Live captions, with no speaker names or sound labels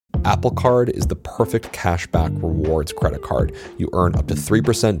Apple Card is the perfect cashback rewards credit card. You earn up to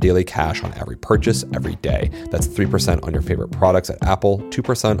 3% daily cash on every purchase every day. That's 3% on your favorite products at Apple,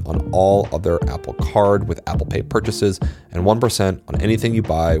 2% on all other Apple Card with Apple Pay purchases, and 1% on anything you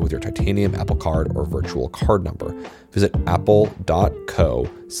buy with your titanium Apple Card or virtual card number. Visit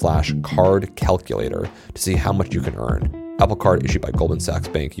apple.co/card calculator to see how much you can earn. Apple Card issued by Goldman Sachs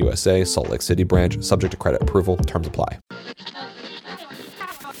Bank USA, Salt Lake City branch, subject to credit approval. Terms apply.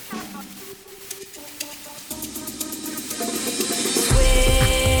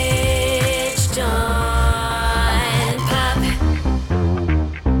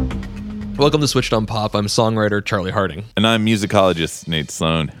 Welcome to Switched on Pop. I'm songwriter Charlie Harding. And I'm musicologist Nate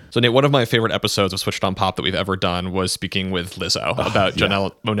Sloan. So Nate, one of my favorite episodes of Switched on Pop that we've ever done was speaking with Lizzo about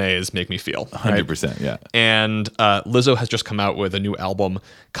Janelle Monáe's Make Me Feel. 100%, yeah. And Lizzo has just come out with a new album,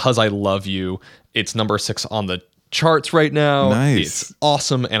 'Cause I Love You. It's number 6 on the charts right now. Nice. It's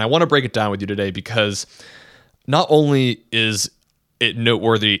awesome. And I want to break it down with you today because not only is it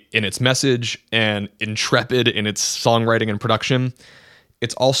noteworthy in its message and intrepid in its songwriting and production,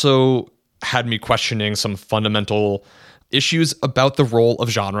 it's also had me questioning some fundamental issues about the role of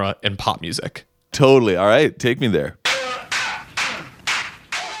genre in pop music. Totally. All right. Take me there.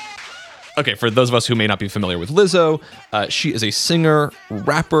 Okay, for those of us who may not be familiar with Lizzo, she is a singer,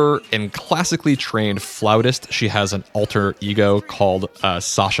 rapper, and classically trained flautist. She has an alter ego called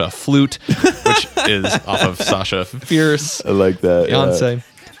Sasha Flute, which is off of Sasha Fierce. I like that. Beyonce. Yeah.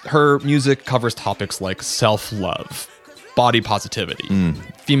 Her music covers topics like self-love, body positivity,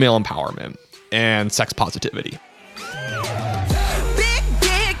 female empowerment, and sex positivity. Big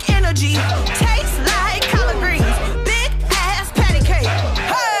dick energy, tastes like collard greens, big ass patty cake.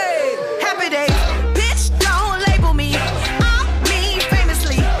 Hey, happy days, bitch, don't label me. I'm me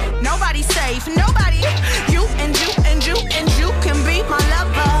famously. Nobody's safe, nobody. You and you and you and you can be my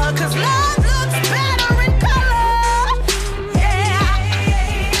lover, 'cause love looks better in color. Yeah.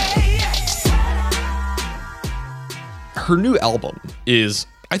 Her new album is,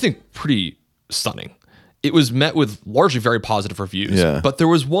 I think, pretty stunning. It was met with largely very positive reviews, but there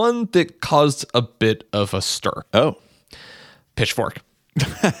was one that caused a bit of a stir. Oh. Pitchfork.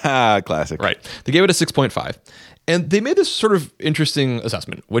 Classic. Right. They gave it a 6.5. And they made this sort of interesting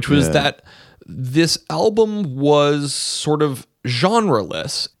assessment, which was that this album was sort of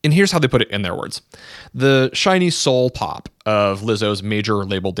genreless. And here's how they put it in their words. The shiny soul pop of Lizzo's major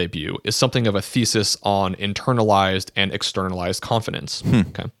label debut is something of a thesis on internalized and externalized confidence.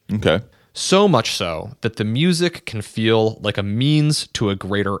 Okay. So much so that the music can feel like a means to a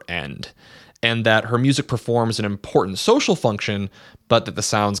greater end, and that her music performs an important social function, but that the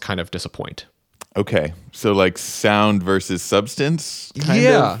sounds kind of disappoint. Okay. So like sound versus substance? Kind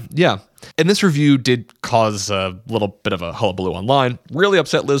of? Yeah. And this review did cause a little bit of a hullabaloo online. Really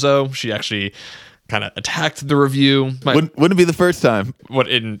upset Lizzo. She actually kind of attacked the review. Wouldn't it be the first time? What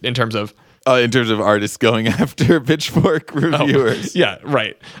in terms of? In terms of artists going after Pitchfork reviewers. Yeah,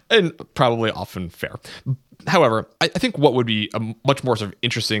 right. And probably often fair. However, I think what would be a much more sort of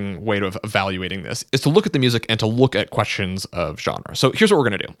interesting way of evaluating this is to look at the music and to look at questions of genre. So here's what we're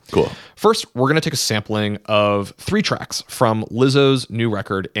going to do. Cool. First, we're going to take a sampling of 3 tracks from Lizzo's new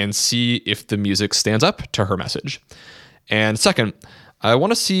record and see if the music stands up to her message. And second, I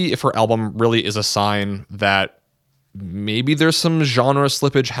want to see if her album really is a sign that maybe there's some genre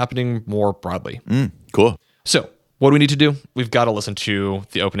slippage happening more broadly. Cool. So what do we need to do? We've got to listen to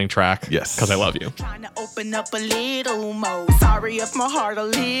the opening track. Yes. 'Cause I Love You. Trying to open up a little more. Sorry if my heart a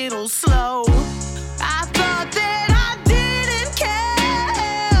little slow. I thought that I didn't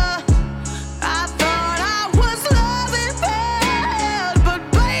care. I thought I was loving bad, but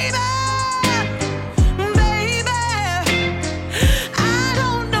baby, I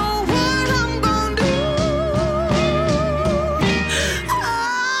don't know what I'm gonna do.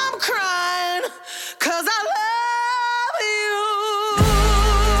 I'm crying 'cause I love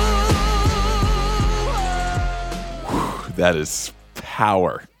you. That is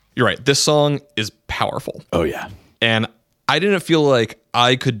power. You're right. This song is powerful. Oh, yeah. And I didn't feel like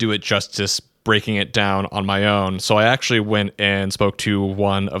I could do it justice breaking it down on my own. So I actually went and spoke to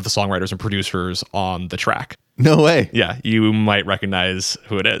one of the songwriters and producers on the track. No way. Yeah, you might recognize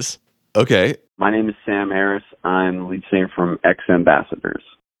who it is. Okay. My name is Sam Harris. I'm the lead singer from X Ambassadors.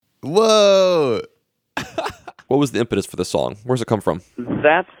 Whoa. What was the impetus for the song? Where's it come from?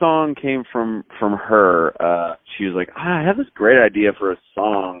 That song came from her. She was like, I have this great idea for a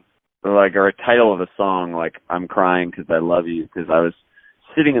song, or a title of a song, like I'm crying because I love you. Because I was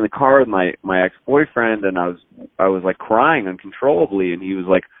sitting in the car with my ex-boyfriend, and I was like crying uncontrollably, and he was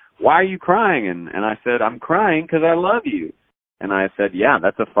like, why are you crying? And I said, I'm crying because I love you. And I said, yeah,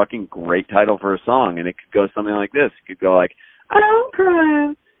 that's a fucking great title for a song. And it could go something like this. It could go like, I'm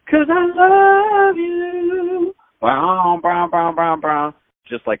crying 'cause I love you. Brown, brown, brown, brown, brown.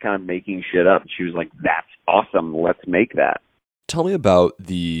 Just like kind of making shit up. She was like, that's awesome. Let's make that. Tell me about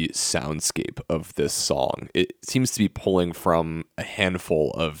the soundscape of this song. It seems to be pulling from a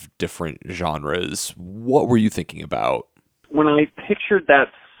handful of different genres. What were you thinking about? When I pictured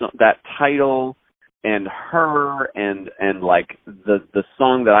that title and her and like the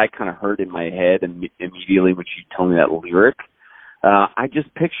song that I kind of heard in my head and immediately when she told me that lyric, I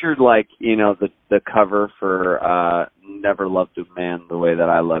just pictured like, you know, the cover for Never Loved a Man the Way That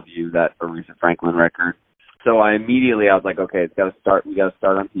I Love You, that Aretha Franklin record. So I was like, okay, we got to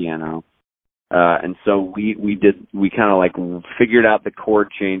start on piano. And so we kind of like figured out the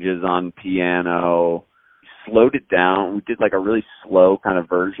chord changes on piano, slowed it down. We did like a really slow kind of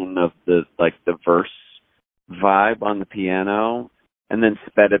version of the verse vibe on the piano, and then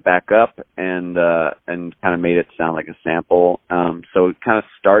sped it back up and kind of made it sound like a sample. So it kind of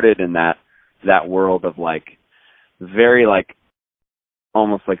started in that world of like very like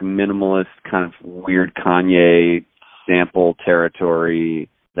almost like minimalist kind of weird Kanye sample territory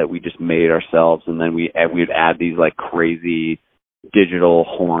that we just made ourselves, and then we'd add these like crazy digital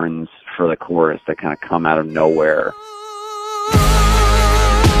horns for the chorus that kind of come out of nowhere.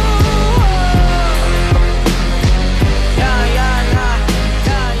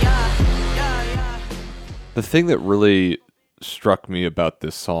 The thing that really struck me about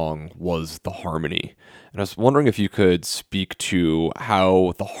this song was the harmony. And I was wondering if you could speak to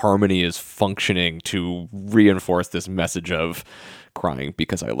how the harmony is functioning to reinforce this message of crying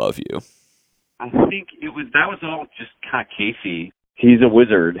because I love you. I think that was all just kind of Casey. He's a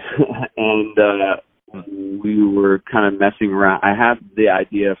wizard. And we were kind of messing around. I had the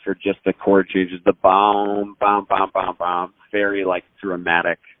idea for just the chord changes, the bomb, bomb, bomb, bomb, bomb, very like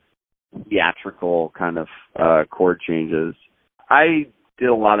dramatic, theatrical kind of chord changes. I did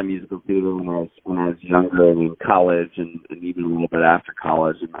a lot of musical theater when I was younger and in college and even a little bit after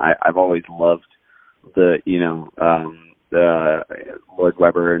college. And I've always loved the Lloyd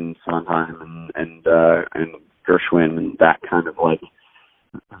Webber and Sondheim and Gershwin and that kind of like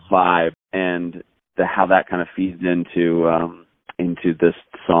vibe, and how that kind of feeds into this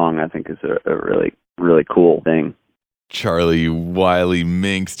song, I think is a really, really cool thing. Charlie Wiley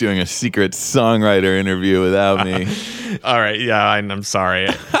Minx doing a secret songwriter interview without me. All right. Yeah, I'm sorry.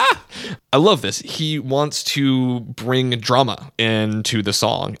 I love this. He wants to bring drama into the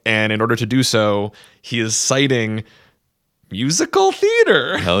song. And in order to do so, he is citing musical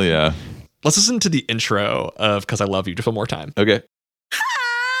theater. Hell yeah. Let's listen to the intro of 'Cause I Love You just one more time. Okay. I'm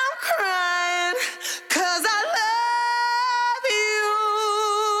crying 'cause I love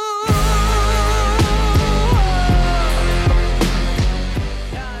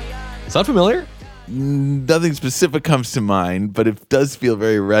you. Sound familiar? Nothing specific comes to mind, but it does feel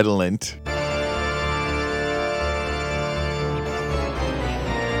very redolent.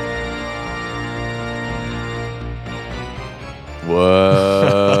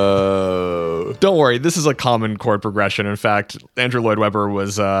 Whoa. Don't worry, this is a common chord progression. In fact, Andrew Lloyd Webber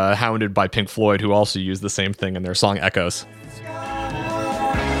was hounded by Pink Floyd, who also used the same thing in their song Echoes.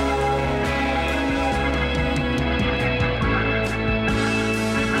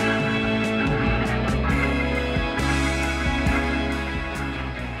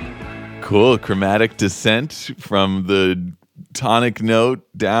 Cool. Chromatic descent from the tonic note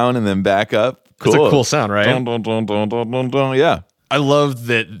down and then back up. Cool. It's a cool sound, right? Dun, dun, dun, dun, dun, dun, dun. Yeah. I love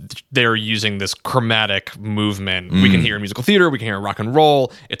that they're using this chromatic movement. We can hear in musical theater, we can hear in rock and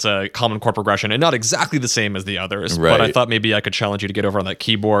roll. It's a common chord progression and not exactly the same as the others. Right. But I thought maybe I could challenge you to get over on that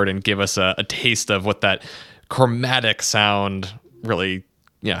keyboard and give us a taste of what that chromatic sound really,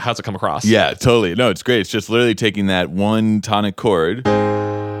 how's it come across? Yeah, totally. No, it's great. It's just literally taking that one tonic chord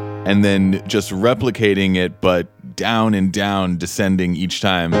and then just replicating it, but down and down, descending each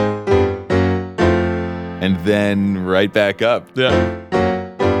time. And then right back up. Yeah.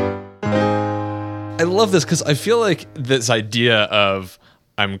 I love this because I feel like this idea of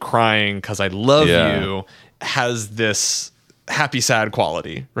I'm crying because I love you has this happy, sad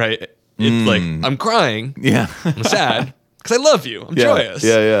quality, right? It's like, I'm crying. Yeah. I'm sad because I love you. I'm joyous.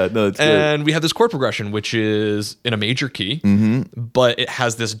 Yeah. No, it's good. And we have this chord progression, which is in a major key, but it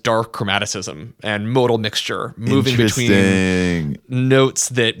has this dark chromaticism and modal mixture moving between notes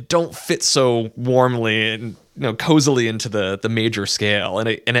that don't fit so warmly and cozily into the major scale, and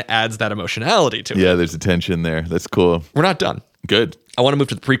it adds that emotionality to it. Yeah, there's a tension there. That's cool. We're not done. Good. I want to move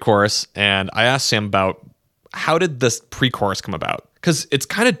to the pre-chorus, and I asked Sam about how did this pre-chorus come about? Because it's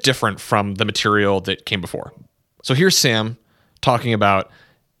kind of different from the material that came before. So here's Sam talking about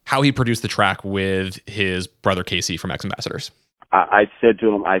how he produced the track with his brother Casey from Ex Ambassadors. I said to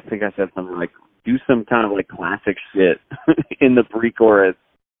him, I think I said something like, do some kind of like classic shit in the pre-chorus.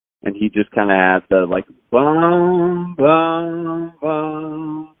 And he just kind of had the like, bum, bum,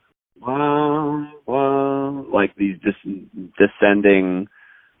 bum, bum, bum, like these just descending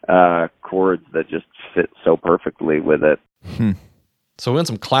chords that just fit so perfectly with it. So we went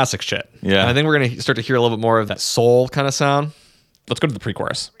some classic shit. Yeah. And I think we're going to start to hear a little bit more of that soul kind of sound. Let's go to the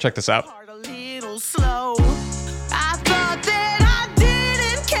pre-chorus. Check this out. A little slow. I thought that I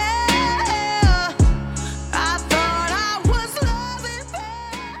didn't care. I thought I was loving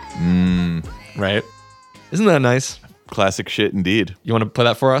bad. Right? Isn't that nice? Classic shit indeed. You want to play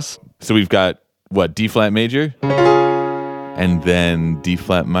that for us? So we've got, what, D flat major? And then D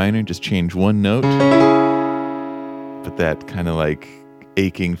flat minor, just change one note. But that kind of like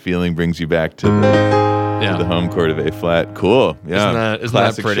aching feeling brings you back to the home chord of A flat. Cool. Yeah. Isn't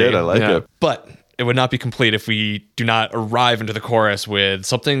Classic that pretty? shit. I like it. But it would not be complete if we do not arrive into the chorus with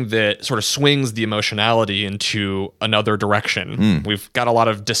something that sort of swings the emotionality into another direction. We've got a lot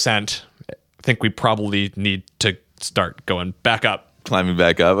of descent. I think we probably need to start going back up. Climbing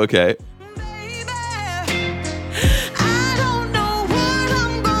back up. Okay. Baby, I don't know what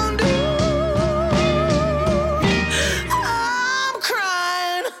I'm gonna do. I'm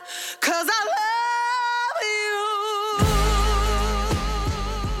crying 'cause I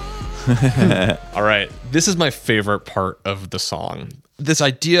love you. All right. This is my favorite part of the song. This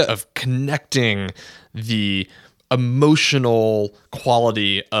idea of connecting the emotional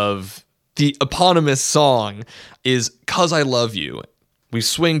quality of the eponymous song is 'Cause I Love You. We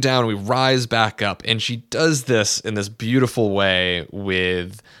swing down, we rise back up, and she does this in this beautiful way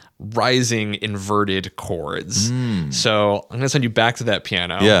with rising inverted chords. So I'm going to send you back to that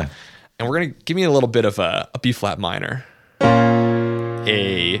piano. Yeah. And we're going to give me a little bit of a B flat minor.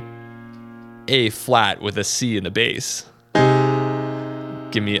 A flat with a C in the bass.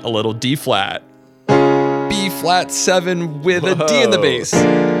 Give me a little D flat. B flat 7 with a D in the bass.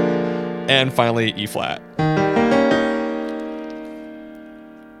 And finally, E flat.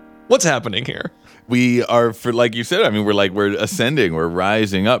 What's happening here? We are, for like you said, I mean, we're ascending, we're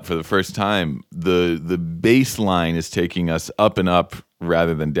rising up for the first time. The bass line is taking us up and up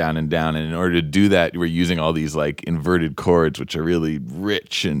rather than down and down. And in order to do that, we're using all these like inverted chords, which are really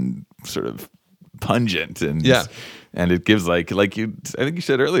rich and sort of pungent. And and it gives I think you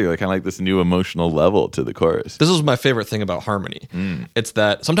said earlier, like kind of like this new emotional level to the chorus. This is my favorite thing about harmony. It's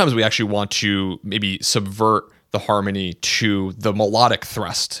that sometimes we actually want to maybe subvert the harmony to the melodic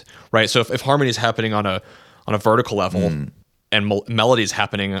thrust, right? So if harmony is happening on a vertical level and melody is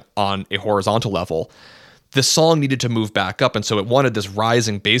happening on a horizontal level, the song needed to move back up, and so it wanted this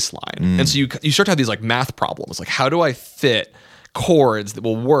rising bass line. And so you start to have these like math problems, like how do I fit chords that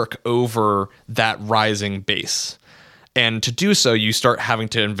will work over that rising bass? And to do so, you start having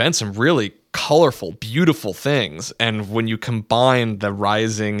to invent some really colorful, beautiful things. And when you combine the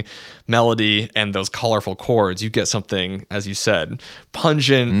rising melody and those colorful chords, you get something, as you said,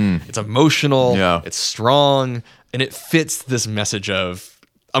 pungent, it's emotional, it's strong, and it fits this message of,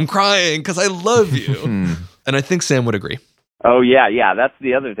 I'm crying because I love you. And I think Sam would agree. Oh, yeah. That's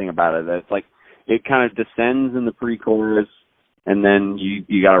the other thing about it. It's like it kind of descends in the pre-chorus, and then you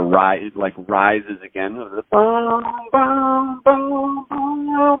got to rise, like rises again.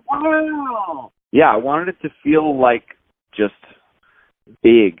 Yeah, I wanted it to feel like just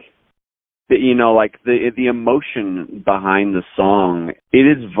big. You know, like the emotion behind the song. It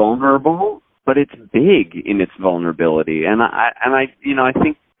is vulnerable, but it's big in its vulnerability, and I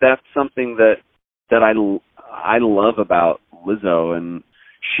think that's something that I love about Lizzo, and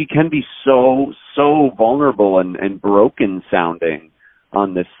she can be so vulnerable and broken sounding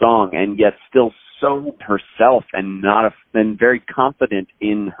on this song, and yet still so herself and and very confident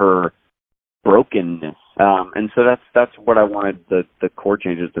in her brokenness. And so that's what I wanted the chord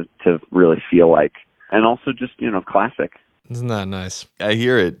changes to really feel like, and also just classic. Isn't that nice? I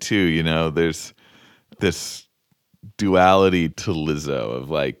hear it too. There's this duality to Lizzo of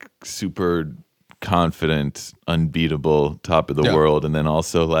like super confident, unbeatable, top of the world, and then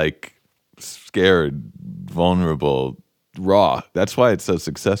also like scared, vulnerable, raw. That's why it's so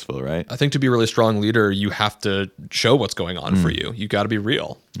successful, right? I think to be a really strong leader, you have to show what's going on for you. You got to be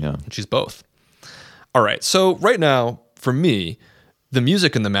real. Yeah. And she's both. All right. So right now, for me, the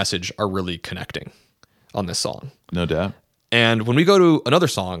music and the message are really connecting on this song. No doubt. And when we go to another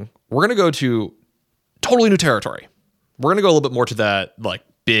song, we're going to go to totally new territory. We're going to go a little bit more to that like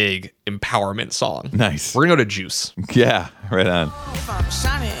big empowerment song. Nice. We're going to go to Juice. Yeah, right on. If I'm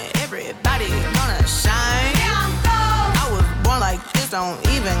shining, everybody gonna shine. I was born don't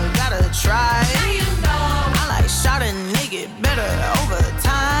even gotta try. I like shot a nigga better over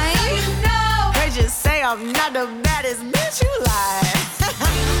time. They just say I'm not the baddest bitch, you lie.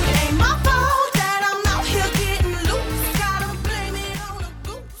 It ain't my fault that I'm out here getting loose. Gotta blame it on the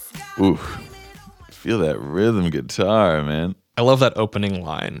goose. Ooh, feel that rhythm guitar, man. I love that opening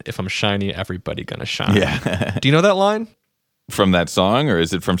line. If I'm shiny, everybody gonna shine. Yeah. Do you know that line? From that song, or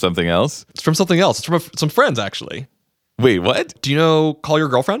is it from something else? It's from something else. It's from some friends, actually. Wait, what? Do you know Call Your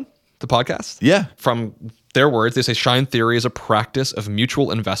Girlfriend, the podcast? Yeah. From their words, they say shine theory is a practice of mutual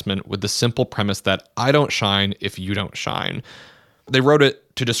investment with the simple premise that I don't shine if you don't shine. They wrote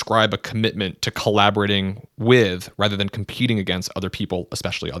it to describe a commitment to collaborating with rather than competing against other people,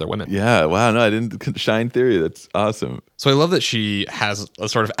 especially other women. Yeah, wow, no, I didn't. Shine theory, that's awesome. So I love that she has a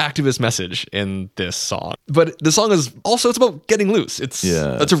sort of activist message in this song. But the song is also, it's about getting loose. It's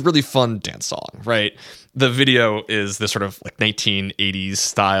a really fun dance song, right? The video is this sort of like 1980s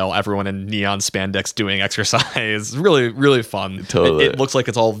style, everyone in neon spandex doing exercise. Really, really fun. Totally. It looks like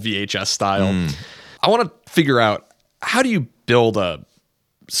it's all VHS style. I want to figure out, how do you build a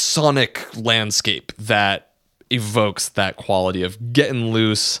sonic landscape that evokes that quality of getting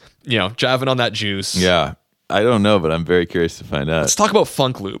loose, jabbing on that juice? Yeah. I don't know, but I'm very curious to find out. Let's talk about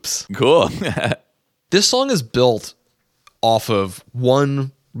funk loops. Cool. This song is built off of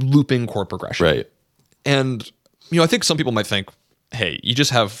one looping chord progression. Right. And, I think some people might think, hey, you just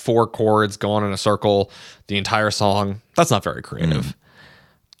have 4 chords going in a circle the entire song. That's not very creative.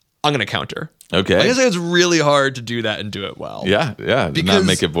 I'm going to counter. Okay. Like I say, it's really hard to do that and do it well. Yeah. Because not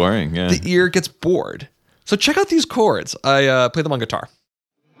make it boring. Yeah. the ear gets bored. So check out these chords. I play them on guitar.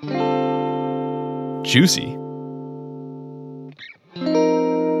 Juicy.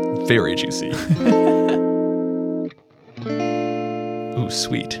 Very juicy. Ooh,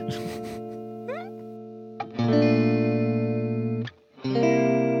 sweet.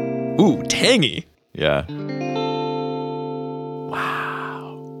 Ooh, tangy. Yeah.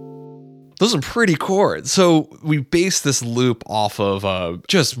 Those are some pretty chords. So we base this loop off of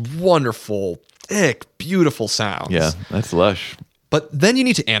just wonderful, thick, beautiful sounds. Yeah, that's lush. But then you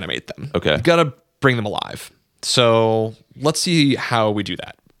need to animate them. Okay. You got to bring them alive. So let's see how we do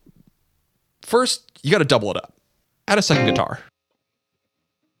that. First, you got to double it up. Add a second guitar.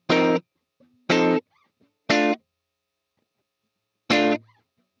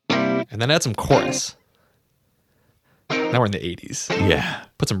 And then add some chorus. Now we're in the 80s. Yeah.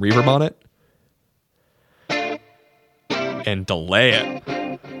 Put some reverb on it. And delay it.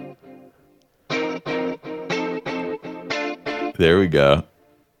 There we go.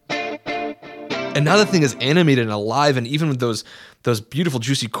 And now the thing is animated and alive, and even with those beautiful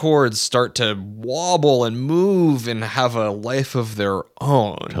juicy chords start to wobble and move and have a life of their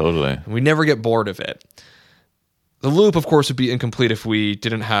own. Totally. And we never get bored of it. The loop, of course, would be incomplete if we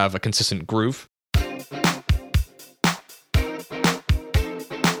didn't have a consistent groove.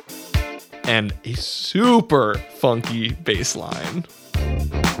 And a super funky bass line.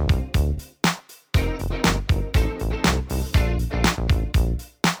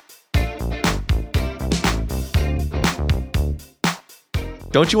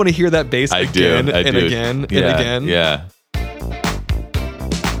 Don't you want to hear that bass again and again and again? Yeah.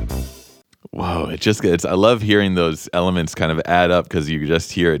 Whoa, it just gets, I love hearing those elements kind of add up because you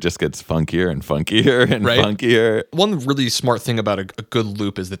just hear it just gets funkier and funkier and funkier. One really smart thing about a good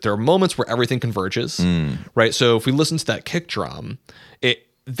loop is that there are moments where everything converges, right? So if we listen to that kick drum,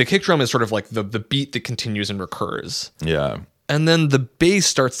 the kick drum is sort of like the beat that continues and recurs. Yeah. And then the bass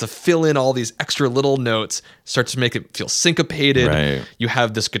starts to fill in all these extra little notes, starts to make it feel syncopated. Right. You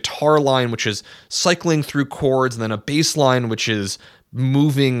have this guitar line, which is cycling through chords, and then a bass line, which is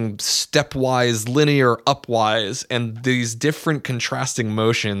moving stepwise, linear, upwise. And these different contrasting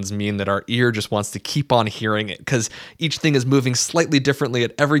motions mean that our ear just wants to keep on hearing it because each thing is moving slightly differently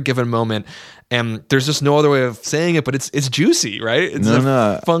at every given moment. And there's just no other way of saying it, but it's juicy, right? It's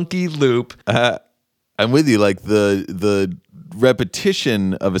a funky loop. I'm with you. Like the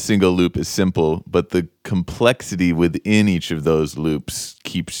repetition of a single loop is simple, but the complexity within each of those loops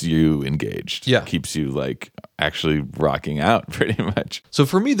keeps you engaged. Yeah. Keeps you like actually rocking out pretty much. So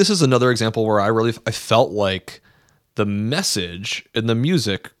for me, this is another example where I felt like the message and the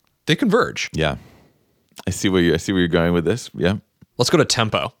music, they converge. Yeah. I see where you're going with this. Yeah. Let's go to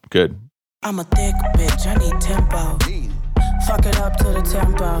tempo. Good. I'm a thick bitch, I need tempo. Fuck it up to the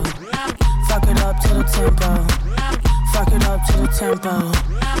tempo. Fuck it up to the tempo. Fuck it up to the tempo.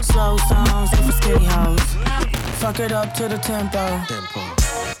 Slow songs for skinny hoes. Fuck it up to the tempo.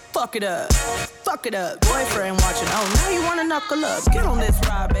 fuck it up. Fuck it up. Boyfriend watching. Oh, now you wanna knuckle up. Get on this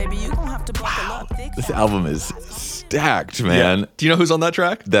ride, baby. You gon' have to buckle up. Thick This album is stacked, man. Do you know who's on that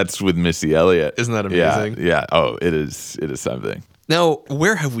track? That's with Missy Elliott. Isn't that amazing? Yeah. Oh, it is something. Now,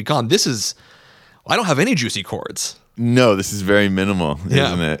 where have we gone? I don't have any juicy chords. No, this is very minimal,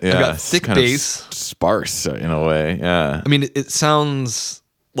 Yeah. isn't it? I've got It's thick kind of bass. sparse in a way. Yeah. I mean, it sounds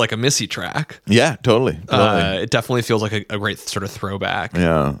like a Missy track. Yeah, totally. It definitely feels like a great sort of throwback.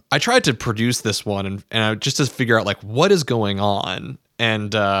 Yeah. I tried to produce this one and I just to figure out like what is going on.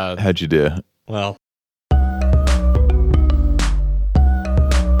 And How'd you do? well,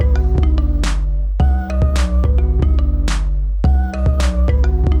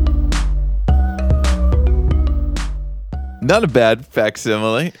 Not a bad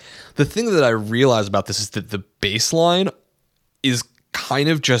facsimile. the thing that I realize about this is that the bass line is kind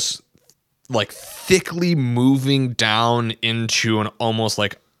of just like thickly moving down into an almost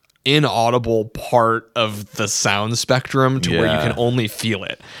like inaudible part of the sound spectrum to where you Yeah. can only feel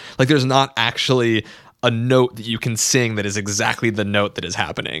it. Like there's not actually a note that you can sing that is exactly the note that is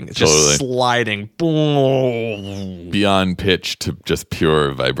happening. It's Totally. just sliding. Boom. Beyond pitch to just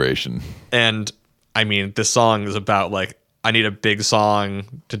pure vibration. And I mean, this song is about like, I need a big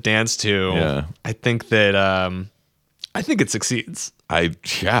song to dance to. Yeah. I think that, I think it succeeds. I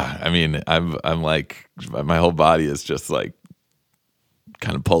mean, I'm like, my whole body is just like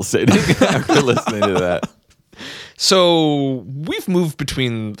kind of pulsating after listening to that. So we've moved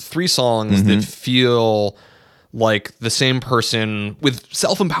between three songs that feel like the same person with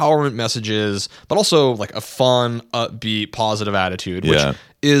self-empowerment messages, but also like a fun, upbeat, positive attitude, which Yeah.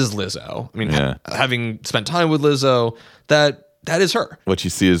 is Lizzo. I mean, Yeah. having spent time with Lizzo, that is her. What you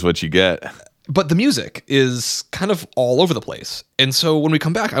see is what you get. But the music is kind of all over the place. And so when we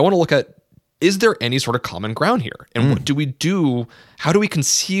come back, I want to look at, is there any sort of common ground here? And what do we do? How do we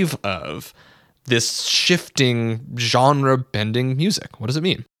conceive of this shifting genre bending music? What does it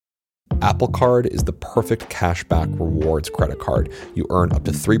mean? Apple Card is the perfect cashback rewards credit card. You earn up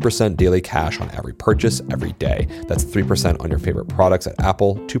to 3% daily cash on every purchase every day. That's 3% on your favorite products at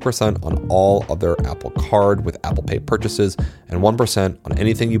Apple, 2% on all other Apple Card with Apple Pay purchases, and 1% on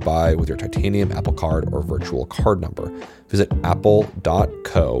anything you buy with your titanium Apple Card or virtual card number. Visit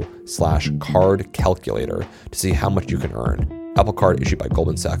apple.co/card calculator to see how much you can earn. Apple Card issued by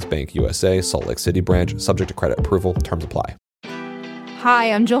Goldman Sachs Bank USA, Salt Lake City branch, subject to credit approval. Terms apply.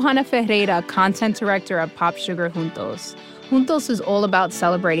 Hi, I'm Johanna Ferreira, content director at Pop Sugar Juntos. Juntos is all about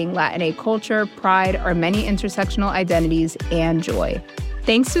celebrating Latinx culture, pride, our many intersectional identities, and joy.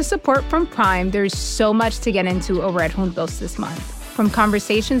 Thanks to support from Prime, there's so much to get into over at Juntos this month. From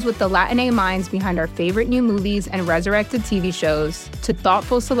conversations with the Latinx minds behind our favorite new movies and resurrected TV shows, to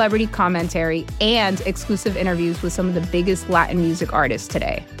thoughtful celebrity commentary and exclusive interviews with some of the biggest Latin music artists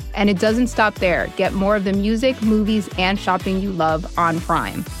today. And it doesn't stop there. Get more of the music, movies, and shopping you love on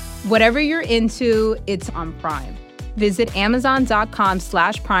Prime. Whatever you're into, it's on Prime. Visit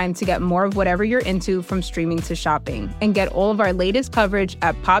Amazon.com/Prime to get more of whatever you're into from streaming to shopping. And get all of our latest coverage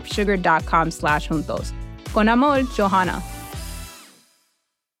at popsugar.com/juntos. Con amor, Johanna.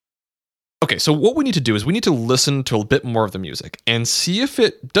 Okay, so what we need to do is we need to listen to a bit more of the music and see if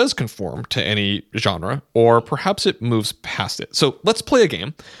it does conform to any genre or perhaps it moves past it. So let's play a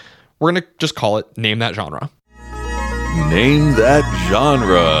game. We're going to just call it Name That Genre. Name that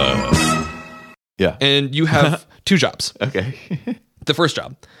genre. Yeah. And you have two jobs. Okay. The first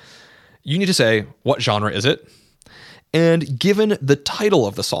job, you need to say, what genre is it? And given the title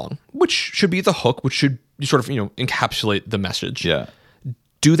of the song, which should be the hook, which should sort of, encapsulate the message. Yeah.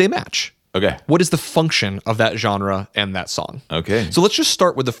 Do they match? Okay. What is the function of that genre and that song? Okay. So let's just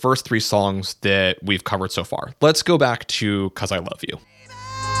start with the first three songs that we've covered so far. Let's go back to 'Cause I Love You.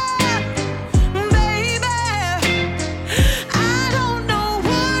 Baby, I don't know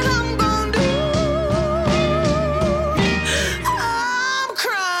what I'm gonna do. I'm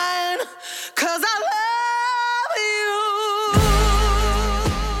crying 'cause I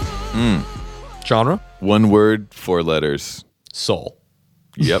love you. Genre? One word, 4 letters. Soul.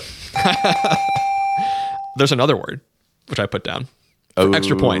 Yep. There's another word, which I put down. For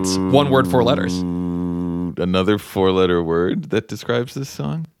extra points. One word, 4 letters. Another 4-letter word that describes this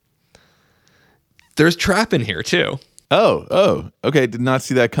song? There's trap in here too. Oh. Okay. Did not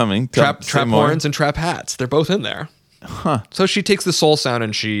see that coming. Trap Say more. horns and trap hats. They're both in there. Huh. So she takes the soul sound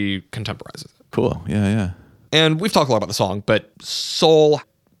and she contemporizes it. Cool. Yeah. And we've talked a lot about the song, but soul,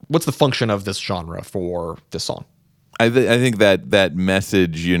 what's the function of this genre for this song? I think that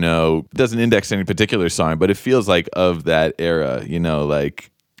message, doesn't index any particular song, but it feels like of that era,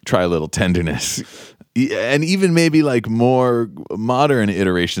 like try a little tenderness. And even maybe like more modern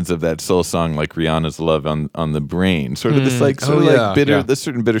iterations of that soul song, like Rihanna's "Love on the Brain," sort of this like bitter, this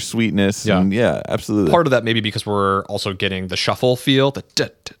certain bittersweetness. Yeah. And absolutely. Part of that maybe because we're also getting the shuffle feel, the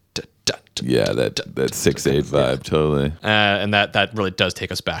that 6/8 vibe, totally. And that really does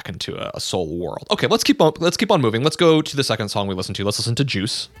take us back into a soul world. Okay, let's keep on moving. Let's go to the second song we listened to. Let's listen to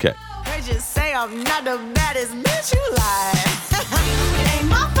Juice. Okay. Heard you say I'm not the baddest bitch you like. Ain't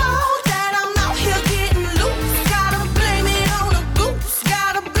my fault that I'm out here getting loose. Gotta blame it on the goose.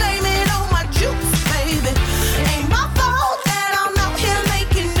 Gotta blame it on my juice, baby. Ain't my fault that I'm out here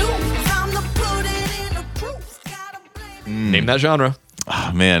making news. I'm the put it in the proof. Gotta blame it. Name that genre.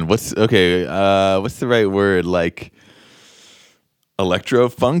 Oh man, what's the right word? Like electro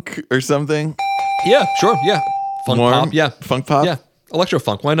funk or something? Yeah, sure. Yeah. Funk pop. Yeah. Funk pop? Yeah. Electro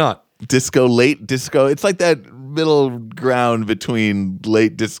funk. Why not? Disco, late disco. It's like that middle ground between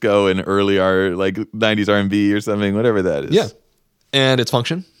late disco and early like 90s R&B or something, whatever that is. Yeah. And its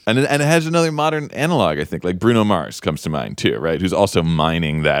function. And it has another modern analog, I think. Like Bruno Mars comes to mind too, right? Who's also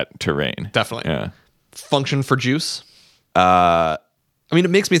mining that terrain. Definitely. Yeah. Function for Juice. I mean,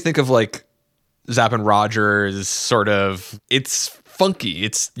 it makes me think of like Zapp and Rogers sort of. It's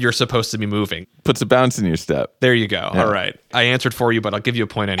funky. You're supposed to be moving. Puts a bounce in your step. There you go. Yeah. All right. I answered for you, but I'll give you a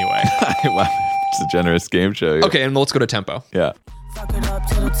point anyway. Wow. It's a generous game show. Yeah. Okay, and let's go to tempo. Yeah. Fuck it up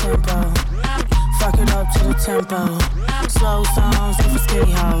to the tempo. Fuck it up to the tempo. Slow songs for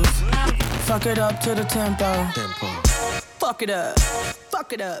skinny hoes. Fuck it up to the tempo. Fuck it up.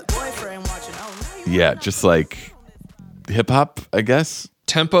 Fuck it up. Boyfriend watching. Oh, no, yeah, just like hip hop, I guess.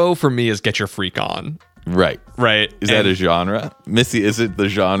 Tempo for me is Get Your Freak On. Right. Right. Is that a genre? Is it the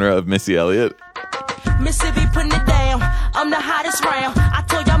genre of Missy Elliott? Mississippi putting it down. I'm the hottest round. I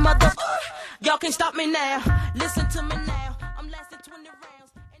told y'all mother, y'all can't stop me now. Listen to me now. I'm lasting 20 rounds.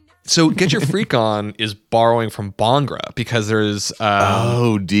 So Get Your Freak On is borrowing from Bhangra because there's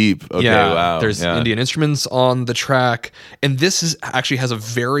deep. Okay, wow. There's Indian instruments on the track, and this actually has a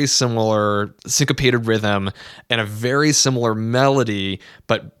very similar syncopated rhythm and a very similar melody,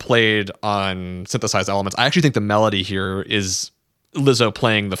 but played on synthesized elements. I actually think the melody here is Lizzo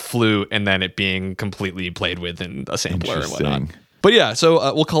playing the flute and then it being completely played with in a sampler and whatnot. But yeah,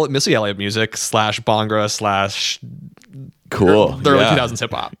 so we'll call it Missy Elliott music / Bhangra / cool. The early 2000s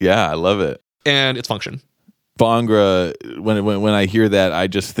hip hop. Yeah, I love it. And its function. Bhangra, when I hear that, I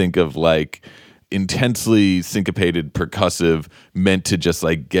just think of like intensely syncopated percussive, meant to just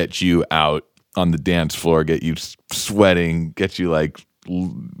like get you out on the dance floor, get you sweating, get you like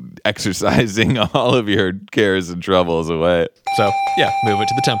exercising all of your cares and troubles away. So yeah, move it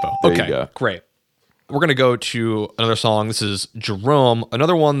to the tempo. There okay, you go. Great. We're going to go to another song. This is Jerome,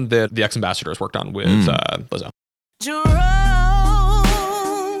 another one that the Ex-Ambassadors worked on with Lizzo. Jerome,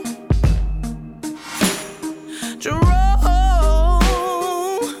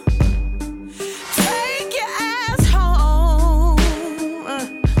 take your ass home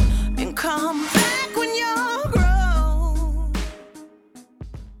and come back when you're grown.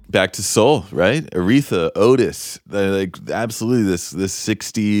 Back to soul, right? Aretha, Otis, like absolutely this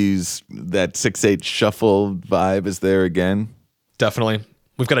 60s, that 6/8 shuffle vibe is there again. Definitely.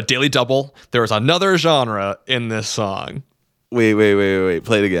 We've got a daily double. There is another genre in this song. Wait.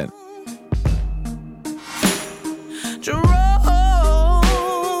 Play it again. Jerome,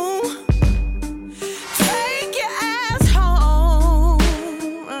 take your ass home.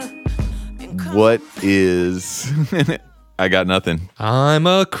 What is... I got nothing. I'm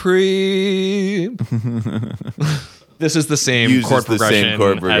a creep. This is the same Uses chord the same progression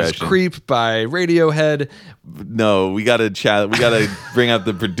chord as progression. Creep by Radiohead. No, we gotta bring up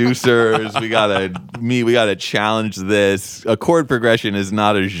the producers. We gotta challenge this. A chord progression is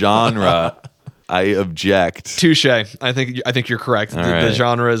not a genre. I object. Touche. I think you're correct. The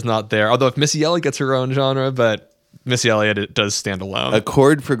genre is not there. Although if Missy Elliott gets her own genre, but Missy Elliott, it does stand alone. A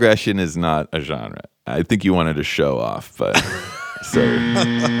chord progression is not a genre. I think you wanted to show off, but so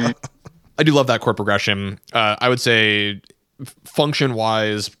I do love that chord progression. I would say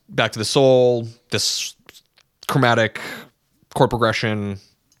function-wise, Back to the Soul, this chromatic chord progression,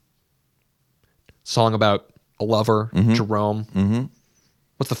 song about a lover, Jerome. Mm-hmm.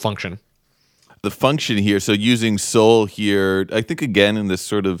 What's the function? The function here, so using soul here, I think again in this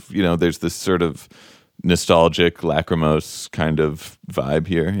sort of, there's this sort of nostalgic, lachrymose kind of vibe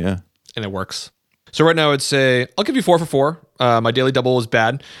here, yeah. And it works. So right now I'd say, I'll give you 4 for 4. My daily double was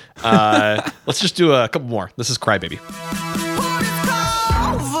bad. Let's just do a couple more. This is Cry Baby. What it's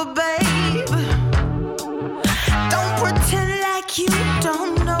over, babe. Don't pretend like you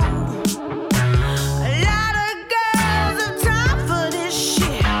don't know. A lot of girls have time for this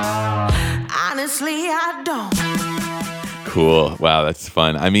shit. Honestly. Honestly, I don't. Cool. Wow, that's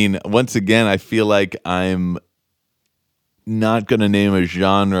fun. I mean, once again, I feel like I'm not going to name a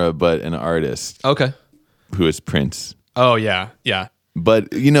genre, but an artist Okay. who is Prince. Oh, yeah. Yeah. But,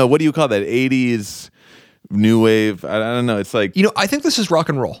 what do you call that? 80s new wave? I don't know. It's like... I think this is rock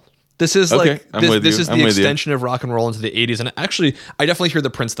and roll. This is Okay, like I'm with this you. is I'm the with you. extension of rock and roll into the 80s. And actually, I definitely hear the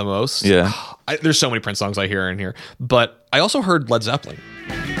Prince the most. Yeah. There's so many Prince songs I hear in here. But I also heard Led Zeppelin.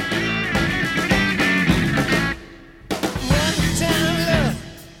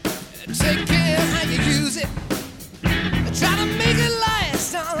 Take care how you use it. Try to make it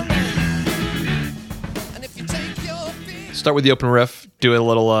last all night. And if you take your pick. Start with the open riff, do a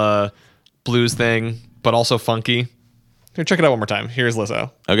little blues thing, but also funky. Here, check it out one more time. Here's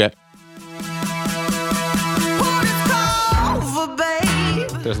Lizzo. Okay. What it's over, babe.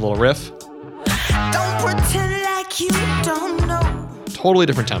 There's a little riff. Don't pretend like you don't know. Totally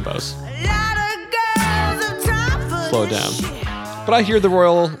different tempos. A lot of girls have time for Slow it this down. shit. But I hear the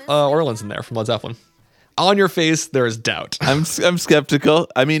Royal Orleans in there from Led Zeppelin. On your face, there is doubt. I'm skeptical.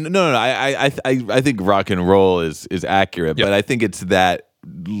 I mean, no. I think rock and roll is accurate, Yep. but I think it's that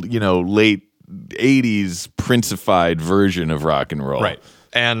late 80s Prince-ified version of rock and roll. Right.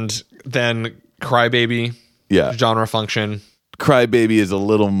 And then Crybaby, Yeah. genre function. Crybaby is a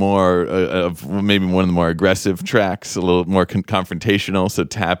little more of maybe one of the more aggressive tracks, a little more confrontational. So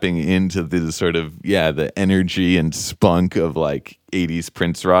tapping into the sort of the energy and spunk of like 80s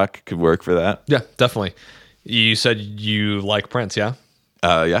Prince rock could work for that. Yeah, definitely. You said you like Prince, yeah?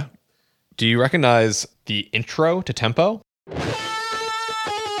 Yeah. Do you recognize the intro to Tempo?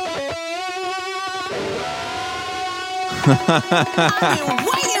 I've been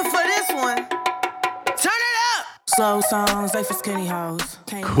waiting for this one. Turn it up. Slow songs, they for skinny hoes.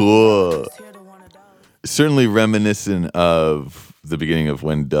 Cool. Certainly reminiscent of the beginning of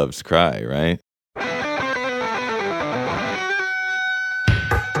When Doves Cry, right?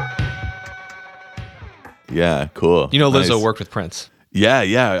 Yeah, cool. Lizzo Nice. worked with Prince. Yeah.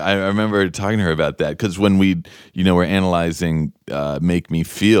 I remember talking to her about that because when we, were analyzing "Make Me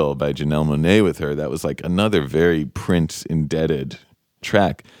Feel" by Janelle Monáe with her, that was like another very Prince indebted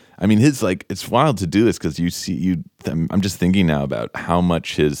track. I mean, it's wild to do this because I'm just thinking now about how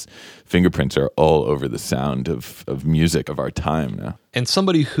much his fingerprints are all over the sound of music of our time now. And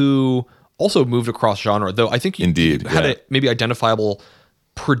somebody who also moved across genre, though I think you Indeed, had yeah. a maybe identifiable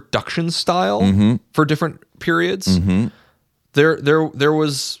production style for different periods. There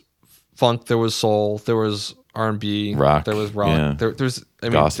was funk, there was soul, there was R&B, Rock, there was rock, yeah. there's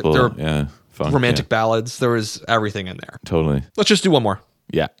Gospel, there were yeah. Funk, romantic yeah. ballads, there was everything in there. Totally. Let's just do one more.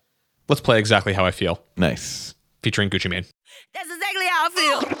 Yeah. Let's play Exactly How I Feel, Nice. featuring Gucci Mane. That's exactly how I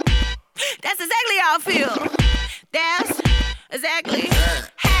feel. That's exactly how I feel. That's exactly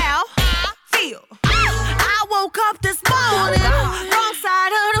how I feel. I woke up this morning, wrong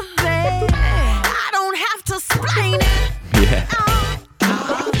side of the bed. I don't have to explain it. Yeah.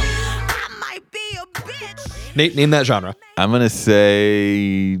 I might be a bitch. Nate, name that genre. I'm going to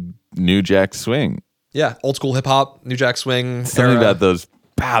say New Jack Swing. Yeah, old school hip hop, New Jack Swing. Something era. about those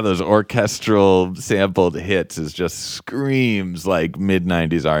orchestral sampled hits is just screams like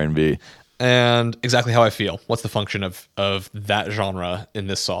mid-90s R&B. And Exactly How I Feel. What's the function of that genre in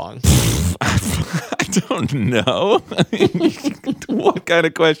this song? I don't know. What kind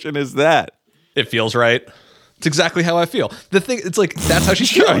of question is that? It feels right. It's exactly how I feel. The thing, it's like, that's how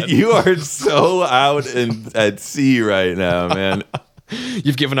she's feeling. You are so out at sea right now, man.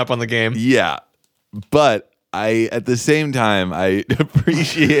 You've given up on the game. Yeah. But at the same time, I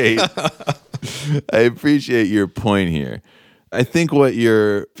appreciate your point here. I think what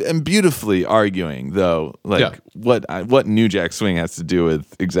you're and beautifully arguing though, like Yeah. what New Jack Swing has to do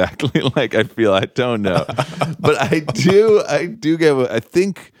with exactly like I feel, I don't know. But I do get what I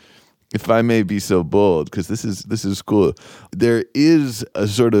think, if I may be so bold, because this is cool. There is a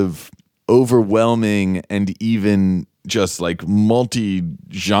sort of overwhelming and even just like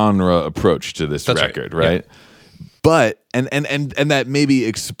multi-genre approach to this That's record, right. right? But and that maybe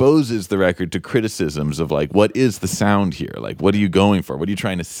exposes the record to criticisms of like, what is the sound here? Like, what are you going for? What are you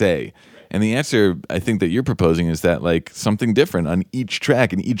trying to say? And the answer I think that you're proposing is that like something different on each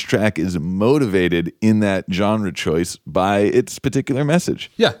track, and each track is motivated in that genre choice by its particular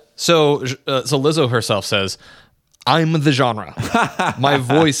message. Yeah. So Lizzo herself says, I'm the genre. My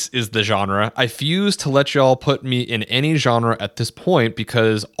voice is the genre. I fuse to let y'all put me in any genre at this point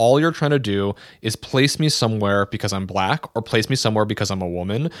because all you're trying to do is place me somewhere because I'm black, or place me somewhere because I'm a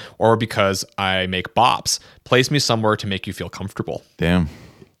woman, or because I make bops. Place me somewhere to make you feel comfortable. Damn.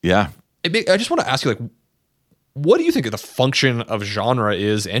 Yeah. I just want to ask you, like, what do you think the function of genre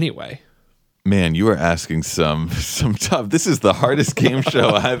is anyway? Man, you are asking some tough. This is the hardest game show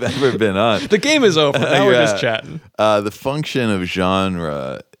I've ever been on. The game is over. Now we're just chatting. The function of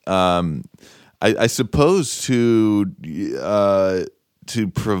genre, I suppose, to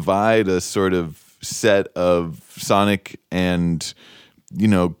provide a sort of set of sonic and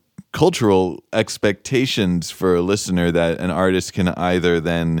cultural expectations for a listener that an artist can either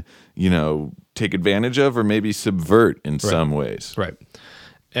then take advantage of or maybe subvert in some ways. Right.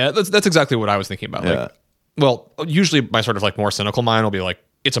 That's exactly what I was thinking about. Yeah. Well, usually my sort of like more cynical mind will be like,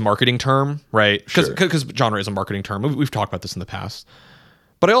 it's a marketing term, right? Because genre is a marketing term. We've talked about this in the past.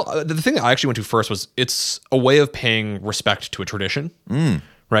 But the thing that I actually went to first was it's a way of paying respect to a tradition,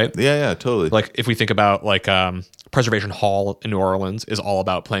 right? Yeah, totally. Like if we think about like Preservation Hall in New Orleans is all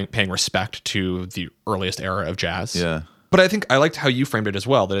about paying respect to the earliest era of jazz. Yeah. But I think I liked how you framed it as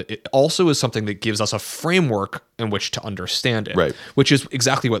well, that it also is something that gives us a framework in which to understand it, right? Which is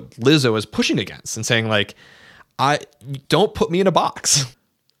exactly what Lizzo is pushing against and saying like, don't put me in a box.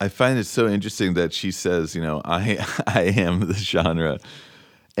 I find it so interesting that she says, I am the genre.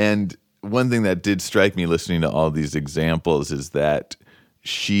 And one thing that did strike me listening to all these examples is that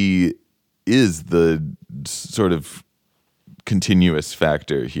she is the sort of continuous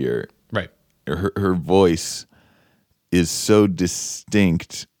factor here. Right. Her voice is so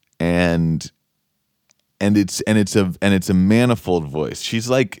distinct and it's a manifold voice. She's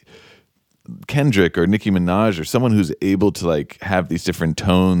like Kendrick or Nicki Minaj or someone who's able to like have these different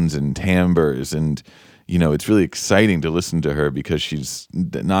tones and timbres, and it's really exciting to listen to her because she's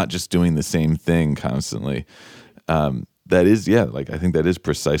not just doing the same thing constantly. That is, I think that is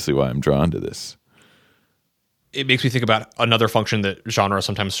precisely why I'm drawn to this. It makes me think about another function that genre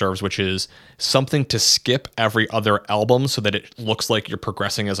sometimes serves, which is something to skip every other album so that it looks like you're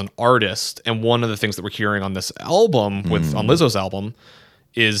progressing as an artist. And one of the things that we're hearing on this album on Lizzo's album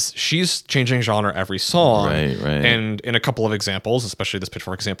is she's changing genre every song. Right. And in a couple of examples, especially this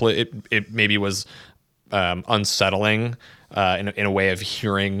Pitchfork example, it maybe was unsettling in a way of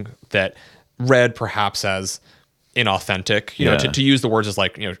hearing that read perhaps as inauthentic, to use the words as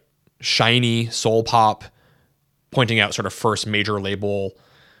like, shiny soul pop, pointing out sort of first major label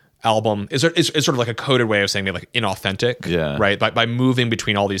album is sort of like a coded way of saying like inauthentic, right? By moving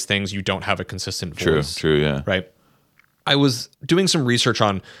between all these things, you don't have a consistent voice. True, yeah. Right. I was doing some research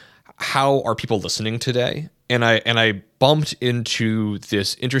on how are people listening today, and I bumped into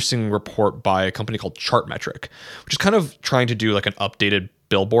this interesting report by a company called Chartmetric, which is kind of trying to do like an updated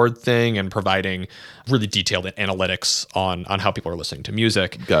Billboard thing and providing really detailed analytics on how people are listening to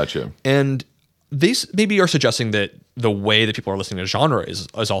music. Gotcha. And they maybe are suggesting that the way that people are listening to genre is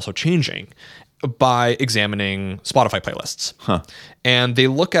also changing by examining Spotify playlists. And they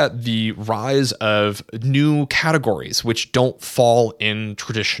look at the rise of new categories which don't fall in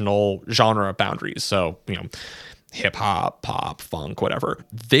traditional genre boundaries. So, hip hop, pop, funk, whatever.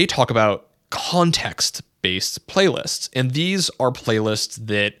 They talk about context-based playlists. And these are playlists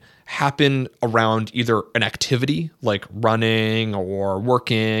that happen around either an activity like running or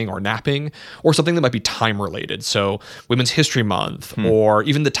working or napping, or something that might be time related. So Women's History Month or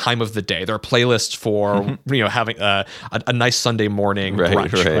even the time of the day. There are playlists for having a nice Sunday morning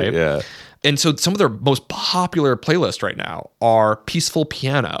brunch, right? Yeah. And so some of their most popular playlists right now are Peaceful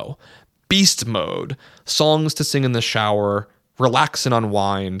Piano, Beast Mode, Songs to Sing in the Shower, Relax and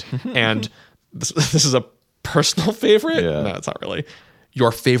Unwind, and this is a personal favorite. Yeah. No, it's not really.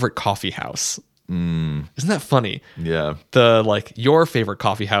 Your Favorite Coffee House. Isn't that funny? Yeah. Your favorite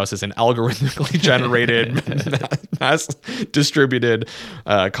coffee house is an algorithmically generated, mass distributed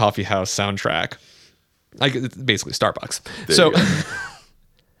coffee house soundtrack. Like it's basically Starbucks.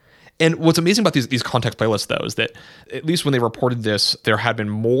 And what's amazing about these context playlists, though, is that at least when they reported this, there had been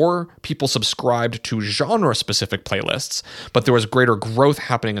more people subscribed to genre-specific playlists, but there was greater growth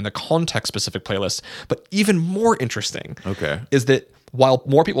happening in the context-specific playlists. But even more interesting is that while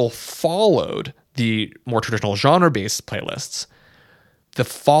more people followed the more traditional genre-based playlists, the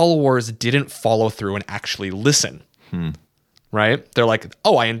followers didn't follow through and actually listen. Right? They're like,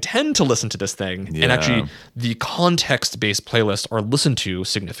 oh, I intend to listen to this thing. Yeah. And actually, the context-based playlists are listened to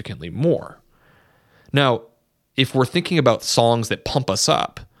significantly more. Now, if we're thinking about songs that pump us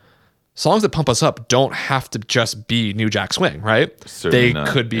up don't have to just be New Jack Swing, right? Certainly they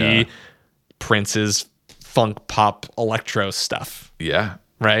could be Prince's funk, pop, electro stuff. Yeah.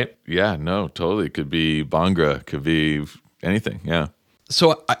 Right? Yeah, no, totally. Could be Bhangra, could be anything. Yeah.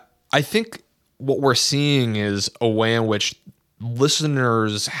 So I think what we're seeing is a way in which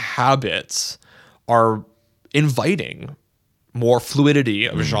listeners' habits are inviting more fluidity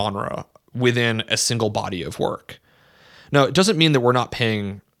of genre within a single body of work. Now, it doesn't mean that we're not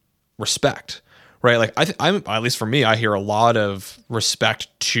paying respect, right? Like I'm at least for me, I hear a lot of respect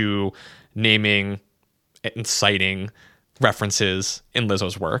to naming and citing references in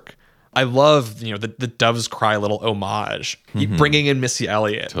Lizzo's work. I love, the Doves Cry little homage, bringing in Missy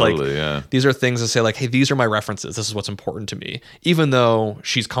Elliott. Totally, yeah. These are things that say like, hey, these are my references. This is what's important to me, even though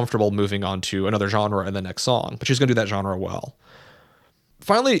she's comfortable moving on to another genre in the next song, but she's going to do that genre well.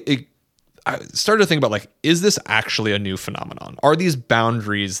 Finally, I started to think about like, is this actually a new phenomenon? Are these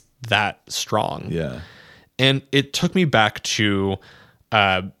boundaries that strong? Yeah. And it took me back to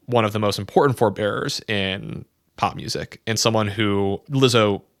one of the most important forebearers in pop music and someone who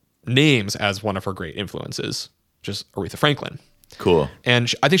Lizzo names as one of her great influences, just Aretha Franklin. Cool.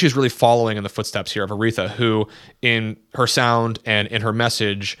 And I think she's really following in the footsteps here of Aretha, who in her sound and in her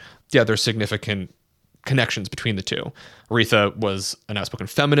message, there's significant connections between the two. Aretha was an outspoken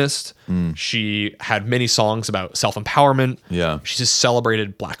feminist. She had many songs about self-empowerment. Yeah. She just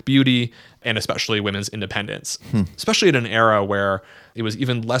celebrated Black beauty and especially women's independence, especially in an era where it was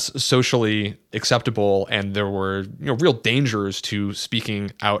even less socially acceptable and there were real dangers to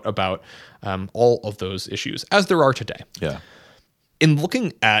speaking out about all of those issues, as there are today. Yeah. In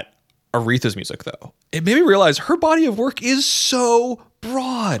looking at Aretha's music, though, it made me realize her body of work is so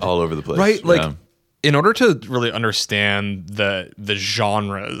broad. All over the place. Right? Like, Yeah. in order to really understand the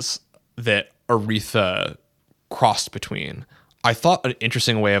genres that Aretha crossed between, I thought an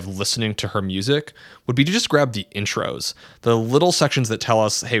interesting way of listening to her music would be to just grab the intros, the little sections that tell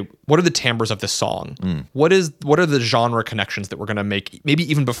us, hey, what are the timbres of this song? What are the genre connections that we're going to make, maybe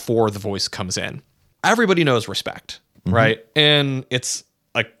even before the voice comes in? Everybody knows Respect, right? And it's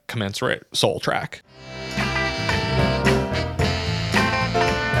a commensurate soul track.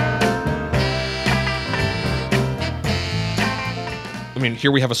 I mean,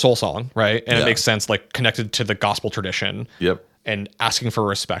 here we have a soul song, right? And it makes sense, like connected to the gospel tradition. Yep. And asking for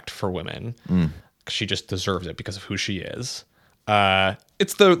respect for women. She just deserves it because of who she is.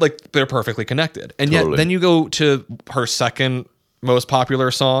 It's they're perfectly connected. And Totally. yet then you go to her second most popular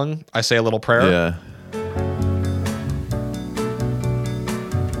song, I Say a Little Prayer. Yeah.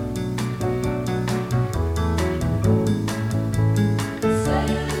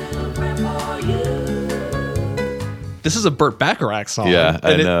 This is a Burt Bacharach song. Yeah,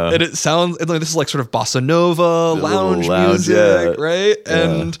 I know. And it sounds like this is like sort of bossa nova, lounge lounge, music, yeah. right? Yeah.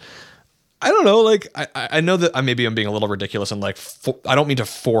 And I don't know, like I know that I'm being a little ridiculous and like I don't mean to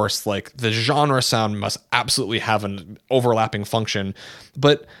force like the genre sound must absolutely have an overlapping function,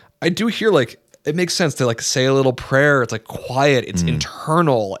 but I do hear like it makes sense to like say a little prayer. It's like quiet, it's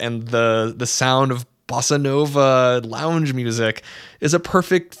internal, and the sound of bossa nova lounge music is a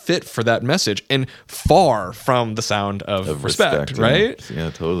perfect fit for that message and far from the sound of respect, right? Yeah,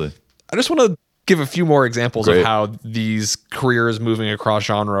 totally. I just want to give a few more examples Great. of how these careers moving across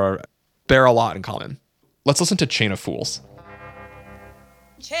genre bear a lot in common. Let's listen to Chain of Fools.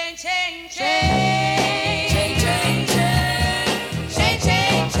 Chain, chain, chain. Chain, chain, chain. Chain,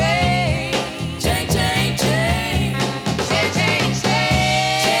 chain, chain. Chain, chain, chain. Chain, chain,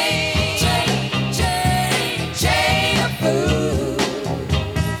 chain. Chain, chain, chain of fools.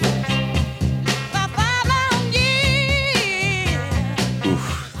 For 5 long years.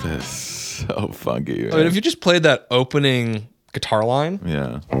 Oof, that's so funky. I mean, if you just played that opening guitar line,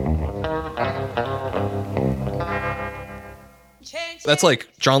 Yeah. that's like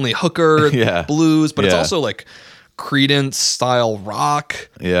John Lee Hooker Yeah. blues, but it's Yeah. also like Creedence style rock.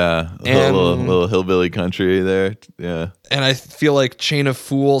 Yeah. A And- little hillbilly country there. Yeah. And I feel like Chain of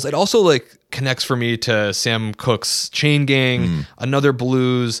Fools, it also like connects for me to Sam Cooke's Chain Gang, another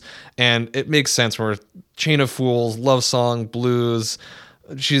blues, and it makes sense where Chain of Fools, love song, blues,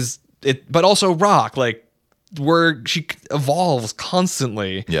 but also rock, like where she evolves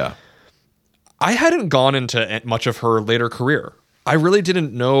constantly. Yeah. I hadn't gone into much of her later career. I really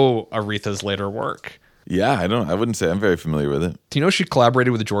didn't know Aretha's later work. Yeah, I wouldn't say I'm very familiar with it. Do you know she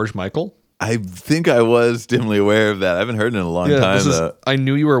collaborated with George Michael? I think I was dimly aware of that. I haven't heard it in a long time. Though. I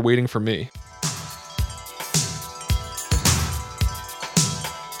Knew You Were Waiting for Me.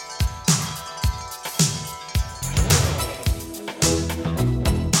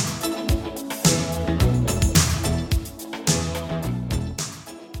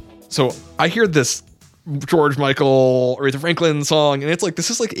 So I hear this George Michael, Aretha Franklin song, and it's like, this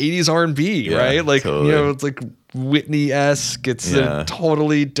is like 80s R&B, Yeah, right? Like, totally. it's like Whitney-esque. It's Yeah. a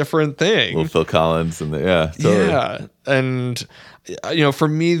totally different thing. Little Phil Collins and totally. Yeah. And, for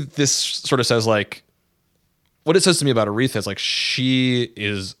me, this sort of says like, what it says to me about Aretha is like, she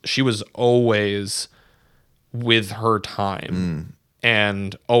was always with her time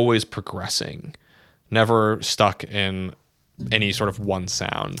and always progressing, never stuck in any sort of one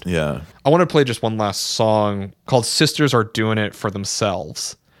sound. Yeah. I want to play just one last song called Sisters Are Doing It For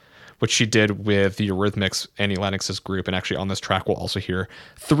Themselves, which she did with the Eurythmics, Annie Lennox's group. And actually on this track, we'll also hear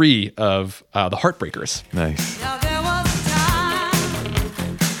 3 of the Heartbreakers. Nice. Now there was a time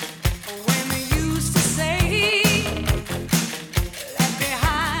when we used to say that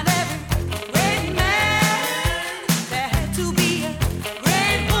behind every great man there had to be a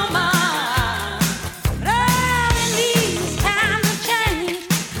great woman. But in these times of change,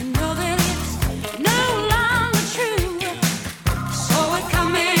 I know that it's no longer true. So we're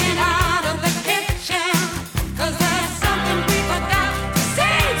coming out of the kitchen, 'cause there's something we forgot to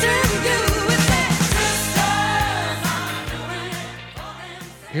say to you. It's that sisters are doing it for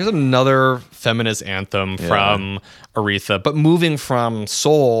themselves. Here's another feminist anthem from Aretha, but moving from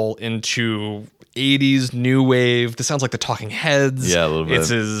soul into 80s new wave. This sounds like the Talking Heads. Yeah, a little bit.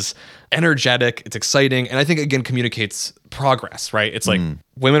 It's as energetic, it's exciting, and I think again communicates progress, right? It's like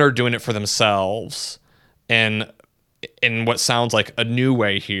women are doing it for themselves and in what sounds like a new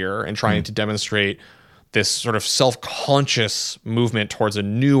way here, and trying to demonstrate this sort of self-conscious movement towards a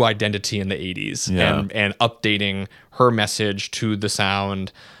new identity in the 80s, Yeah. and updating her message to the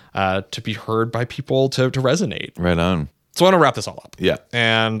sound to be heard by people, to resonate. Right on. So I want to wrap this all up. Yeah.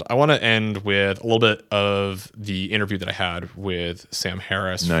 And I want to end with a little bit of the interview that I had with Sam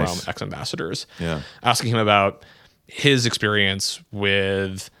Harris Nice. from Ex Ambassadors, Yeah. asking him about his experience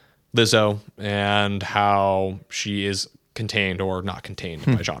with Lizzo and how she is contained or not contained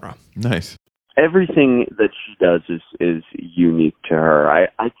by genre. Nice. Everything that she does is unique to her.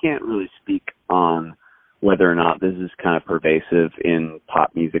 I can't really speak on whether or not this is kind of pervasive in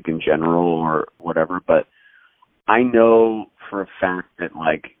pop music in general or whatever, but I know for a fact that,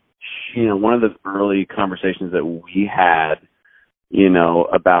 like, she, one of the early conversations that we had,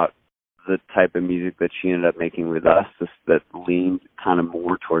 about the type of music that she ended up making with us, that leaned kind of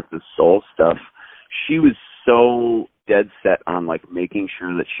more towards the soul stuff, she was so dead set on, like, making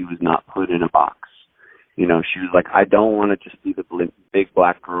sure that she was not put in a box. She was like, I don't want to just be the big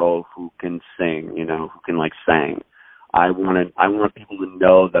black girl who can sing, who can, like, sing. I want people to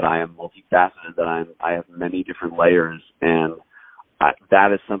know that I am multifaceted, that I have many different layers, and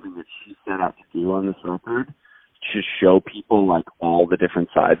that is something that she set out to do on this record, to show people, like, all the different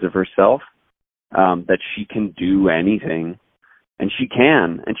sides of herself, that she can do anything, and she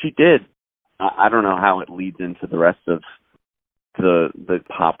can, and she did. I don't know how it leads into the rest of the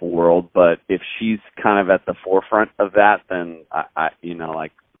pop world, but if she's kind of at the forefront of that, then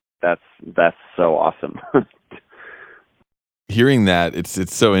that's so awesome. Hearing that,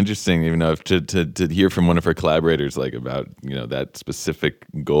 it's so interesting, to hear from one of her collaborators, like, about that specific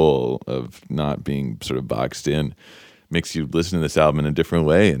goal of not being sort of boxed in, makes you listen to this album in a different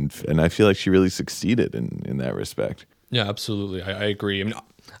way, and I feel like she really succeeded in that respect. Yeah, absolutely. I agree. I mean,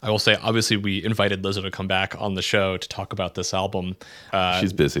 I will say, obviously, we invited Lizzo to come back on the show to talk about this album.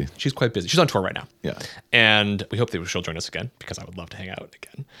 She's busy. She's quite busy. She's on tour right now. Yeah. And we hope that she'll join us again, because I would love to hang out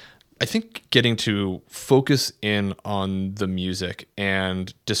again. I think getting to focus in on the music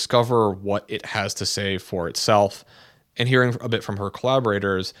and discover what it has to say for itself, and hearing a bit from her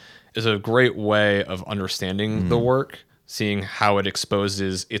collaborators, is a great way of understanding the work, seeing how it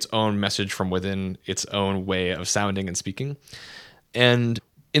exposes its own message from within its own way of sounding and speaking. And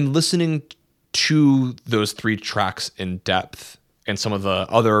in listening to those 3 tracks in depth, and some of the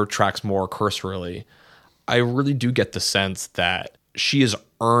other tracks more cursorily, I really do get the sense that she is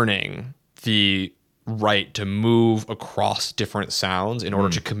earning the right to move across different sounds in order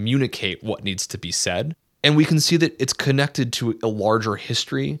to communicate what needs to be said. And we can see that it's connected to a larger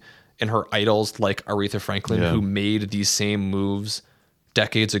history in her idols like Aretha Franklin, who made these same moves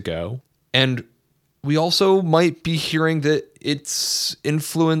decades ago. And we also might be hearing that it's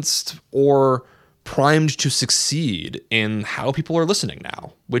influenced or primed to succeed in how people are listening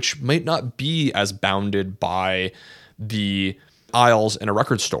now, which might not be as bounded by the aisles in a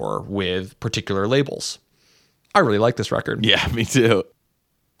record store with particular labels. I really like this record. Yeah, me too.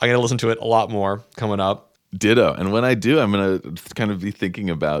 I'm going to listen to it a lot more coming up. Ditto. And when I do, I'm going to kind of be thinking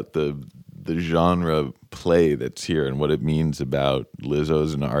about the genre play that's here, and what it means about Lizzo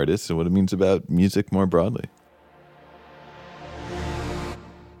as an artist, and what it means about music more broadly.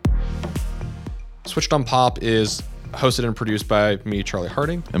 Switched on Pop is hosted and produced by me, Charlie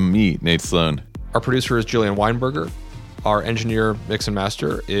Harding. And me, Nate Sloan. Our producer is Jillian Weinberger. Our engineer, mix and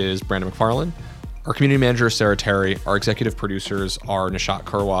master, is Brandon McFarlane. Our community manager is Sarah Terry. Our executive producers are Nishat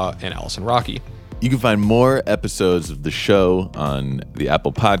Kurwa and Allison Rocky. You can find more episodes of the show on the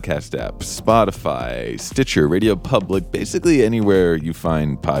Apple Podcast app, Spotify, Stitcher, Radio Public, basically anywhere you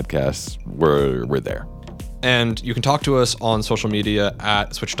find podcasts, we're there. And you can talk to us on social media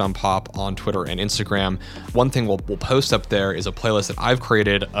at Switched on Pop on Twitter and Instagram. One thing we'll post up there is a playlist that I've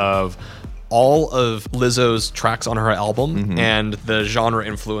created of all of Lizzo's tracks on her album and the genre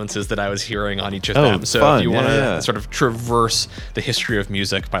influences that I was hearing on each of them. So fun. if you want to sort of traverse the history of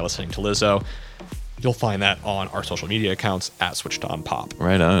music by listening to Lizzo, you'll find that on our social media accounts at Switched on Pop.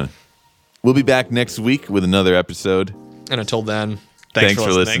 Right on. We'll be back next week with another episode. And until then, Thanks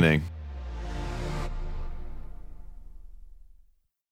for listening.